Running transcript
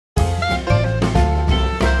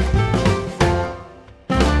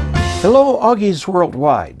Hello, Oggies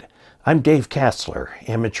worldwide. I'm Dave Kassler,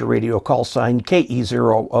 amateur radio call sign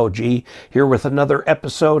KE0OG, here with another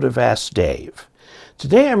episode of Ask Dave.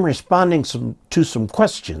 Today I'm responding to some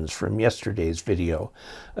questions from yesterday's video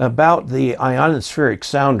about the ionospheric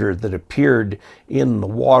sounder that appeared in the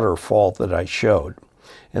waterfall that I showed.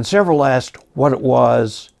 And several asked what it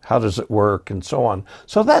was, how does it work, and so on.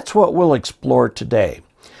 So that's what we'll explore today.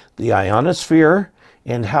 The ionosphere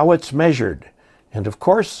and how it's measured. And of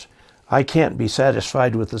course, I can't be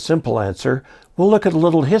satisfied with the simple answer. We'll look at a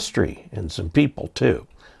little history and some people too.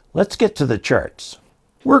 Let's get to the charts.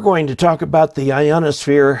 We're going to talk about the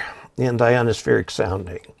ionosphere and ionospheric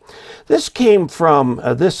sounding. This came from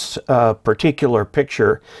this particular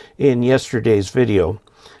picture in yesterday's video.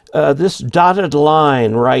 This dotted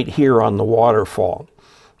line right here on the waterfall.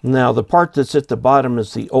 Now the part that's at the bottom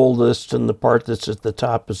is the oldest and the part that's at the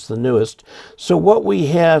top is the newest. So what we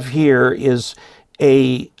have here is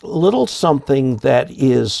a little something that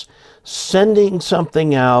is sending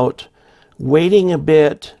something out, waiting a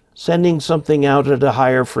bit, sending something out at a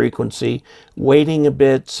higher frequency, waiting a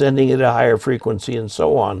bit, sending it at a higher frequency, and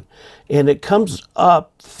so on. And it comes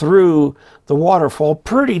up through the waterfall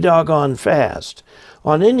pretty doggone fast.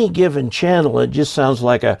 On any given channel, it just sounds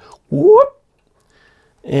like a whoop.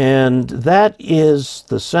 And that is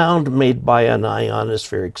the sound made by an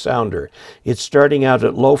ionospheric sounder. It's starting out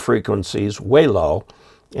at low frequencies, way low,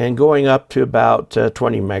 and going up to about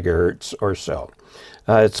 20 megahertz or so.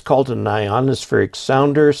 It's called an ionospheric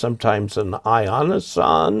sounder, sometimes an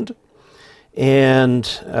ionosonde. And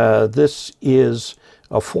this is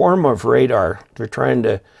a form of radar. They're trying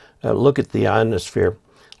to look at the ionosphere.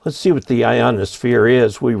 Let's see what the ionosphere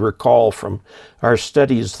is. We recall from our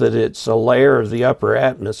studies that it's a layer of the upper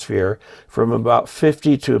atmosphere from about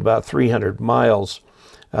 50 to about 300 miles.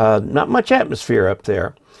 Not much atmosphere up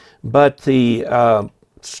there, but the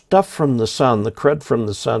stuff from the sun, the crud from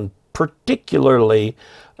the sun, particularly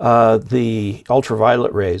the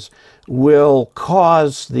ultraviolet rays, will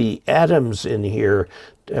cause the atoms in here,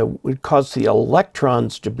 would cause the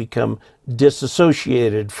electrons to become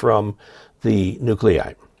disassociated from the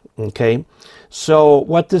nuclei. Okay, so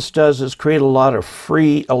what this does is create a lot of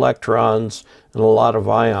free electrons and a lot of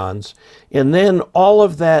ions, and then all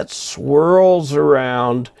of that swirls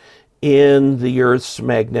around in the Earth's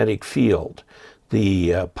magnetic field.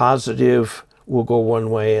 The positive will go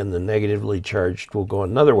one way and the negatively charged will go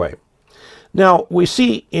another way. Now, we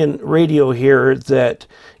see in radio here that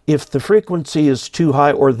if the frequency is too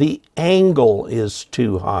high or the angle is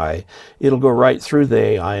too high, it'll go right through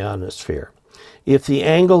the ionosphere. If the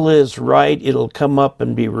angle is right, it'll come up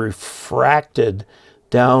and be refracted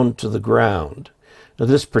down to the ground. Now,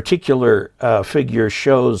 this particular figure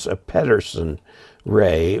shows a Pedersen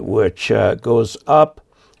ray, which goes up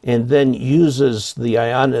and then uses the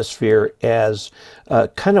ionosphere as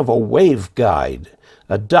kind of a waveguide,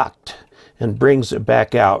 a duct, and brings it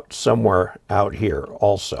back out somewhere out here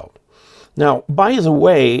also. Now, by the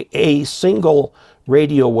way, a single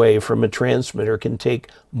radio wave from a transmitter can take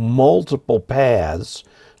multiple paths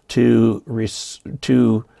to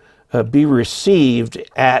be received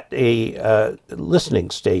at a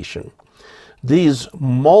listening station. These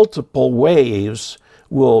multiple waves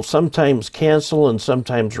will sometimes cancel and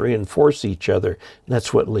sometimes reinforce each other.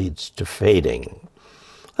 That's what leads to fading.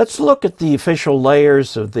 Let's look at the official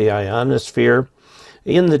layers of the ionosphere.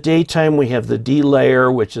 In the daytime, we have the D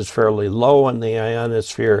layer, which is fairly low in the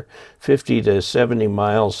ionosphere, 50 to 70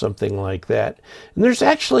 miles, something like that. And there's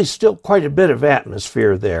actually still quite a bit of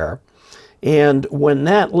atmosphere there. And when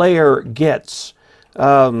that layer gets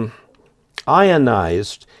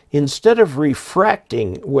ionized, instead of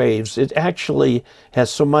refracting waves, it actually has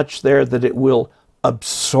so much there that it will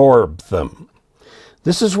absorb them.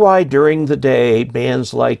 This is why during the day,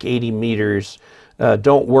 bands like 80 meters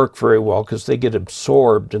don't work very well because they get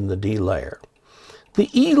absorbed in the D layer.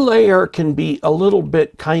 The E layer can be a little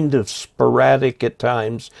bit kind of sporadic at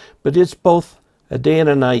times, but it's both a day and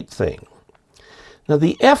a night thing. Now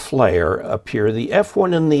the F layer up here, the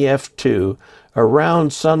F1 and the F2,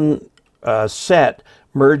 around sunset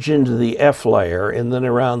merge into the F layer, and then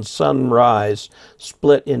around sunrise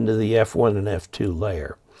split into the F1 and F2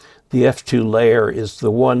 layer. The F2 layer is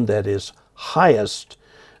the one that is highest,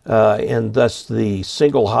 and thus the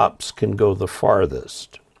single hops can go the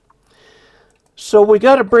farthest. So we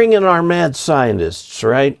got to bring in our mad scientists,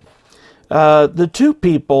 right? The two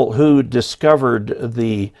people who discovered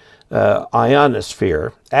the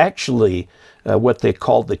ionosphere, actually what they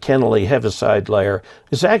called the Kennelly-Heaviside layer,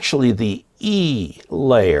 is actually the E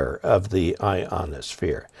layer of the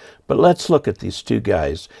ionosphere. But let's look at these two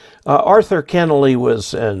guys. Arthur Kennelly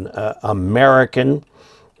was an American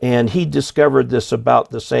And he discovered this about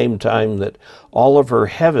the same time that Oliver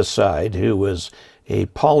Heaviside, who was a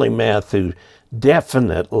polymath who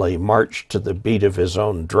definitely marched to the beat of his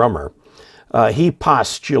own drummer, he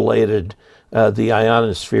postulated the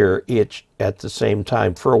ionosphere at the same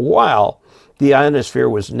time. For a while, the ionosphere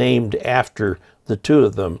was named after the two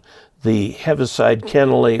of them, the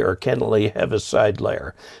Heaviside-Kennelly or Kennelly-Heaviside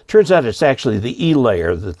layer. Turns out it's actually the E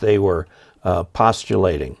layer that they were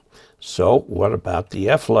postulating. So what about the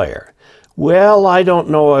F layer? Well, I don't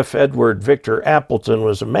know if Edward Victor Appleton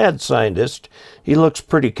was a mad scientist. He looks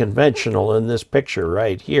pretty conventional in this picture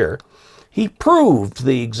right here. He proved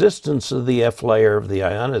the existence of the F layer of the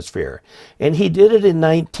ionosphere, and he did it in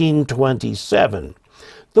 1927.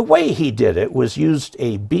 The way he did it was used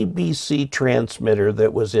a BBC transmitter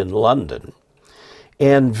that was in London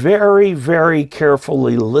and very, very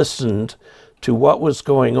carefully listened to what was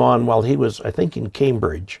going on while he was, I think, in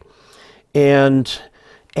Cambridge. And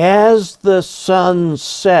as the sun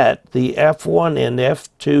set, the F1 and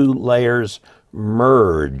F2 layers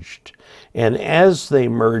merged. And as they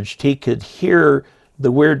merged, he could hear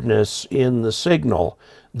the weirdness in the signal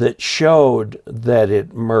that showed that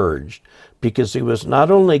it merged, because he was not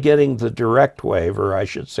only getting the direct wave, or I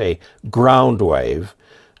should say ground wave,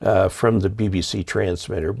 from the BBC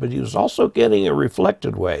transmitter, but he was also getting a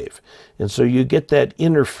reflected wave. And so you get that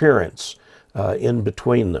interference in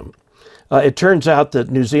between them. It turns out that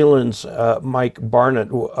New Zealand's Mike Barnett,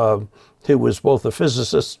 who was both a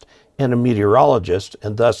physicist and a meteorologist,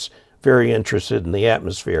 and thus very interested in the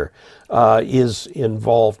atmosphere, is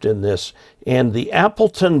involved in this. And the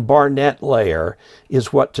Appleton-Barnett layer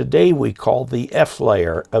is what today we call the F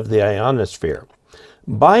layer of the ionosphere.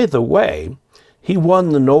 By the way, he won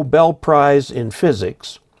the Nobel Prize in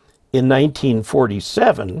Physics in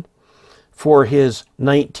 1947 for his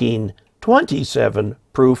 1927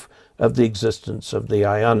 proof of the existence of the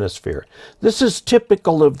ionosphere. This is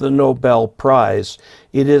typical of the Nobel Prize.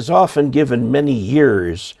 It is often given many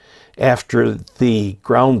years after the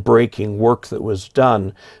groundbreaking work that was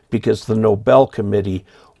done, because the Nobel Committee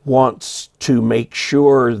wants to make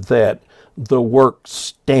sure that the work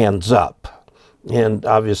stands up. And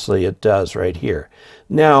obviously it does right here.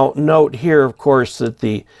 Now, note here, of course, that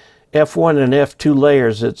the F1 and F2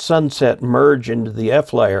 layers at sunset merge into the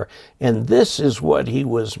F layer, and this is what he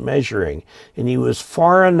was measuring. And he was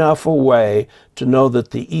far enough away to know that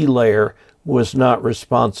the E layer was not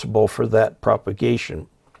responsible for that propagation.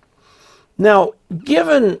 Now,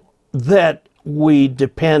 given that we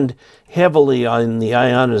depend heavily on the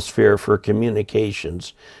ionosphere for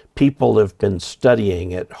communications, people have been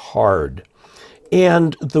studying it hard.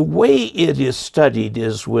 And the way it is studied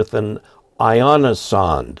is with an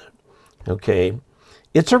ionosonde. Okay,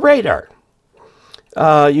 it's a radar.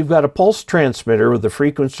 You've got a pulse transmitter with a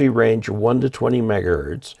frequency range of 1 to 20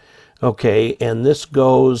 megahertz. Okay, and this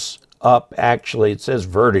goes up, actually, it says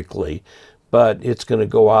vertically, but it's going to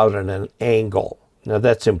go out at an angle. Now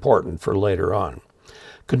that's important for later on.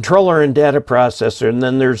 Controller and data processor, and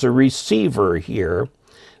then there's a receiver here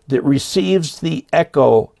that receives the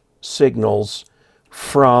echo signals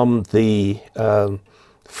from the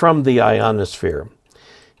ionosphere.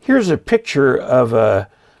 Here's a picture of a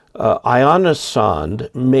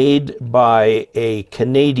ionosonde made by a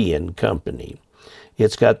Canadian company.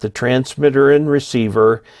 It's got the transmitter and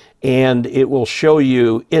receiver, and it will show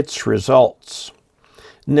you its results.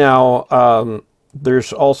 Now,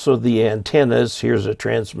 there's also the antennas. Here's a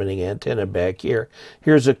transmitting antenna back here.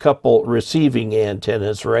 Here's a couple receiving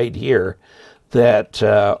antennas right here that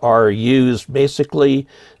are used. Basically,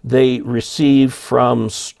 they receive from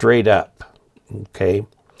straight up, okay?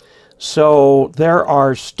 So there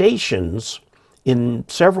are stations in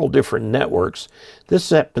several different networks. This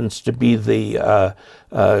happens to be the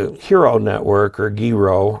Hero network, or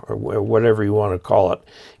GIRO, or whatever you want to call it.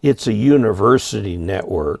 It's a university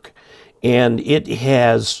network, and it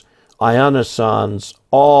has ionosondes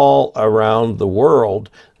all around the world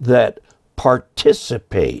that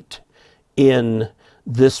participate in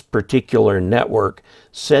this particular network,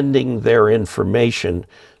 sending their information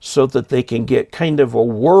so that they can get kind of a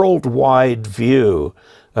worldwide view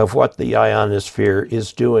of what the ionosphere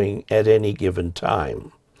is doing at any given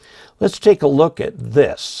time. Let's take a look at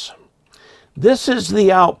this. This is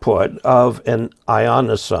the output of an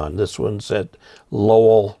ionosonde. This one's at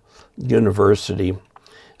Lowell University,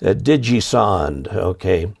 a Digisonde,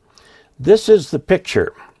 okay. This is the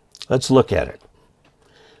picture. Let's look at it.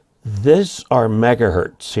 These are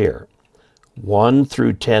megahertz here. 1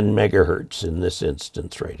 through 10 megahertz in this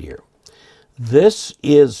instance right here. This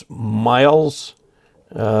is miles.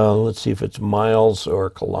 Let's see if it's miles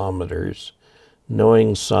or kilometers.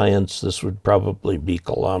 Knowing science, this would probably be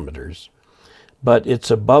kilometers. But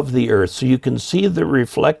it's above the Earth. So you can see the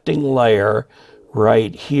reflecting layer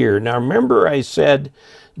right here. Now remember I said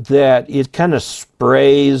that it kind of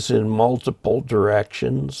sprays in multiple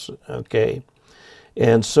directions, okay?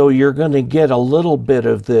 And so you're going to get a little bit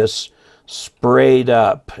of this sprayed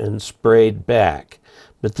up and sprayed back.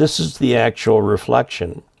 But this is the actual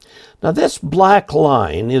reflection. Now this black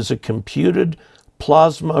line is a computed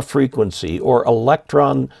plasma frequency or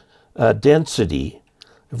electron density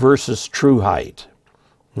versus true height.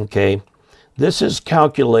 Okay, this is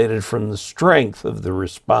calculated from the strength of the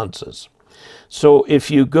responses. So if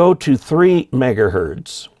you go to 3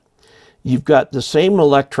 megahertz, you've got the same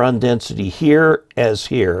electron density here as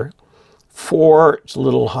here. 4, it's a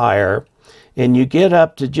little higher, and you get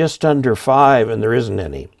up to just under 5 and there isn't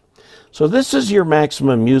any. So this is your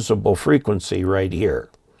maximum usable frequency right here,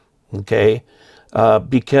 okay?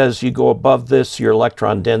 Because you go above this, your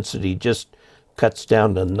electron density just cuts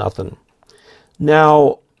down to nothing.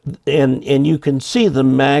 Now, and you can see the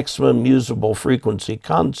maximum usable frequency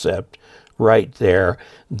concept right there,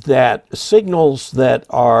 that signals that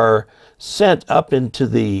are sent up into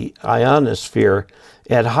the ionosphere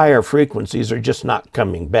at higher frequencies are just not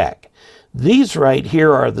coming back. These right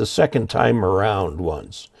here are the second time around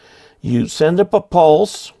ones. You send up a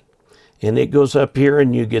pulse, and it goes up here,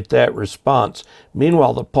 and you get that response.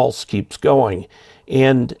 Meanwhile, the pulse keeps going.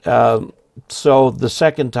 And so the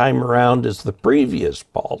second time around is the previous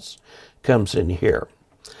pulse comes in here.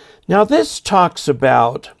 Now, this talks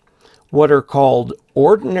about what are called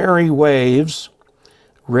ordinary waves.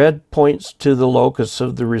 Red points to the locus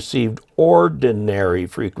of the received ordinary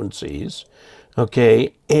frequencies,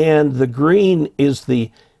 okay? And the green is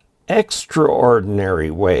the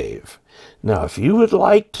extraordinary wave. Now, if you would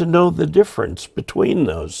like to know the difference between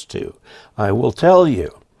those two, I will tell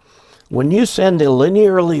you. When you send a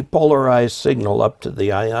linearly polarized signal up to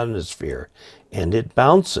the ionosphere and it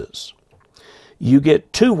bounces, you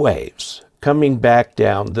get 2 waves coming back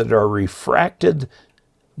down that are refracted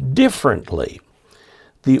differently.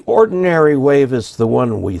 The ordinary wave is the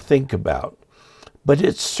one we think about, but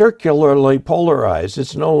it's circularly polarized.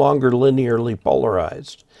 It's no longer linearly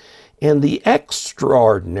polarized. And the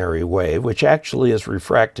extraordinary wave, which actually is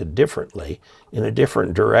refracted differently in a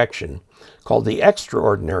different direction, called the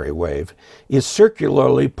extraordinary wave, is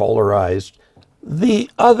circularly polarized the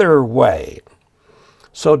other way.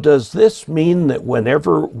 So does this mean that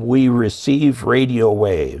whenever we receive radio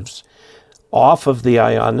waves off of the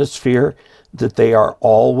ionosphere, that they are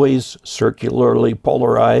always circularly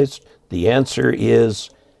polarized? The answer is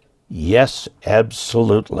yes,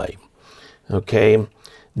 absolutely. Okay.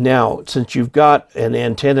 Now, since you've got an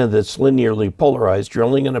antenna that's linearly polarized, you're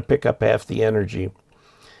only going to pick up half the energy.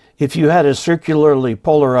 If you had a circularly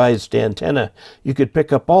polarized antenna, you could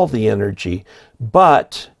pick up all the energy,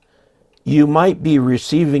 but you might be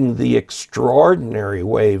receiving the extraordinary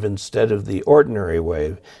wave instead of the ordinary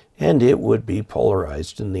wave, and it would be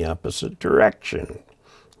polarized in the opposite direction,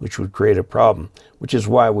 which would create a problem, which is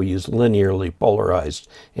why we use linearly polarized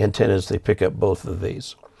antennas. They pick up both of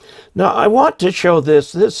these. Now, I want to show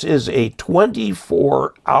this. This is a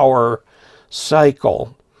 24-hour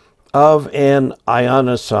cycle of an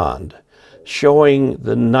ionosonde, showing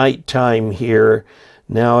the nighttime here.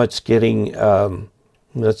 Now it's getting,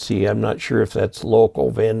 let's see, I'm not sure if that's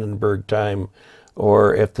local Vandenberg time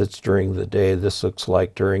or if it's during the day. This looks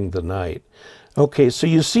like during the night. Okay, so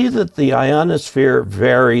you see that the ionosphere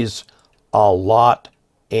varies a lot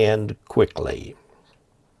and quickly.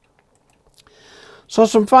 So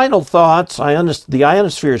some final thoughts. The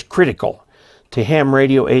ionosphere is critical to ham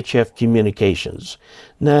radio HF communications.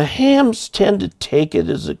 Now, hams tend to take it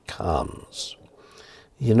as it comes.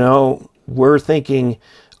 You know, we're thinking,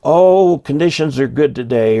 oh, conditions are good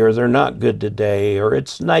today, or they're not good today, or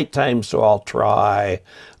it's nighttime, so I'll try,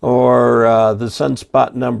 or the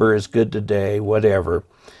sunspot number is good today, whatever.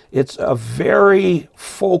 It's a very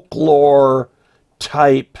folklore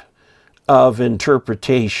type of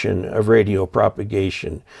interpretation of radio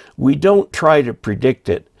propagation. We don't try to predict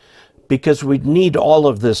it because we'd need all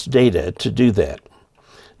of this data to do that.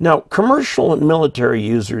 Now, commercial and military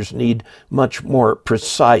users need much more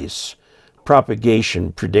precise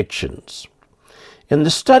propagation predictions. And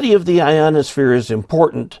the study of the ionosphere is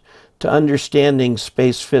important to understanding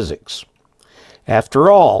space physics. After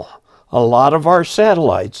all, a lot of our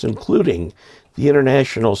satellites, including the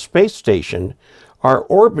International Space Station, are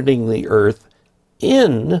orbiting the Earth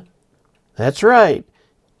in, that's right,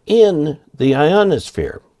 in the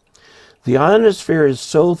ionosphere. The ionosphere is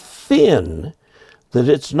so thin that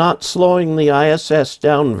it's not slowing the ISS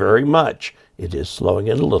down very much. It is slowing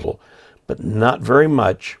it a little, but not very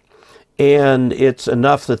much. And it's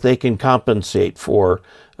enough that they can compensate for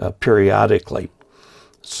periodically.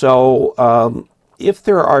 So if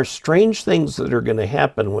there are strange things that are going to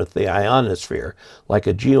happen with the ionosphere, like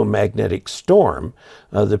a geomagnetic storm,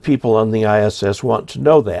 the people on the ISS want to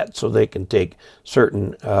know that so they can take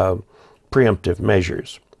certain preemptive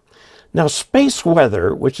measures. Now, space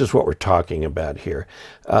weather, which is what we're talking about here,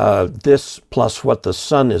 this plus what the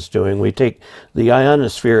sun is doing, we take the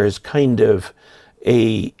ionosphere as kind of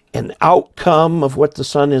an outcome of what the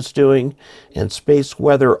sun is doing, and space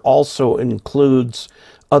weather also includes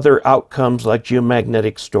other outcomes like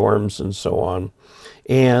geomagnetic storms and so on,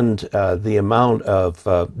 and the amount of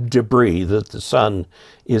debris that the sun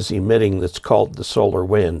is emitting that's called the solar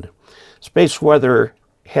wind. Space weather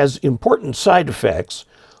has important side effects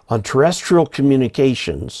on terrestrial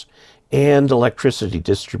communications and electricity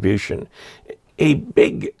distribution. A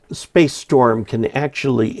big space storm can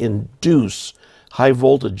actually induce high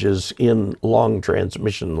voltages in long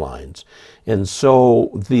transmission lines. And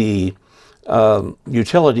so the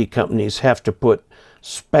utility companies have to put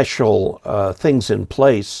special things in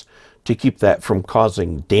place to keep that from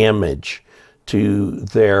causing damage to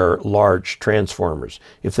their large transformers.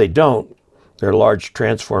 If they don't, their large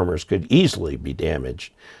transformers could easily be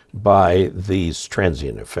damaged by these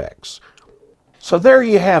transient effects. So there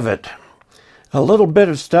you have it. A little bit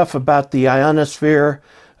of stuff about the ionosphere,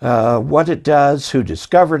 what it does, who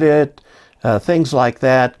discovered it, things like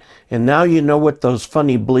that. And now you know what those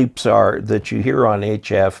funny bleeps are that you hear on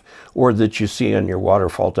HF or that you see on your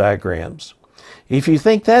waterfall diagrams. If you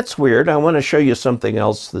think that's weird, I want to show you something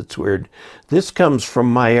else that's weird. This comes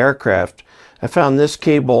from my aircraft. I found this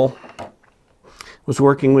cable, was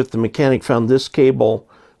working with the mechanic, found this cable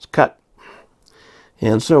was cut.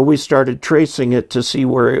 And so we started tracing it to see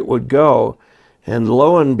where it would go. And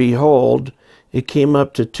lo and behold, it came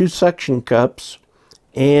up to 2 suction cups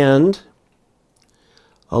and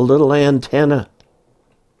a little antenna.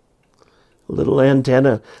 A little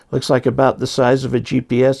antenna. Looks like about the size of a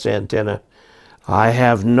GPS antenna. I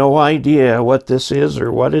have no idea what this is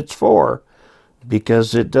or what it's for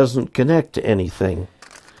because it doesn't connect to anything.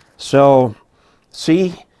 So,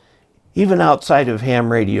 see, even outside of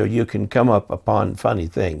ham radio, you can come up upon funny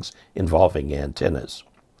things involving antennas.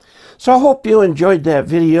 So I hope you enjoyed that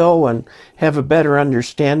video and have a better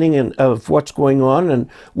understanding of what's going on, and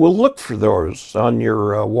we'll look for those on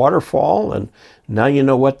your waterfall, and now you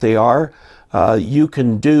know what they are. You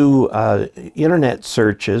can do internet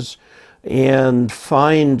searches and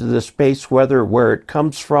find the space weather, where it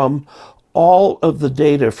comes from. All of the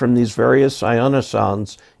data from these various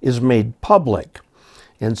ionosondes is made public.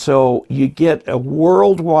 And so you get a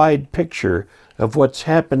worldwide picture of what's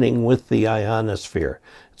happening with the ionosphere.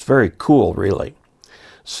 It's very cool, really.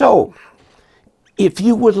 So, if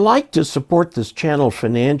you would like to support this channel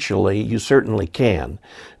financially, you certainly can.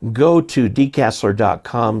 Go to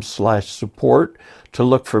dcasler.com/support to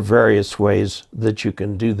look for various ways that you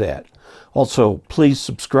can do that. Also, please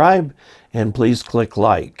subscribe and please click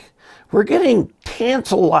like. We're getting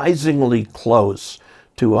tantalizingly close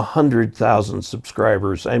to 100,000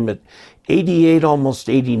 subscribers. I'm at 88, almost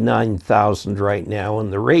 89,000 right now,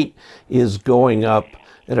 and the rate is going up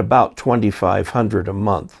at about 2,500 a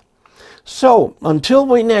month. So, until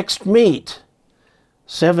we next meet,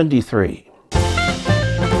 73.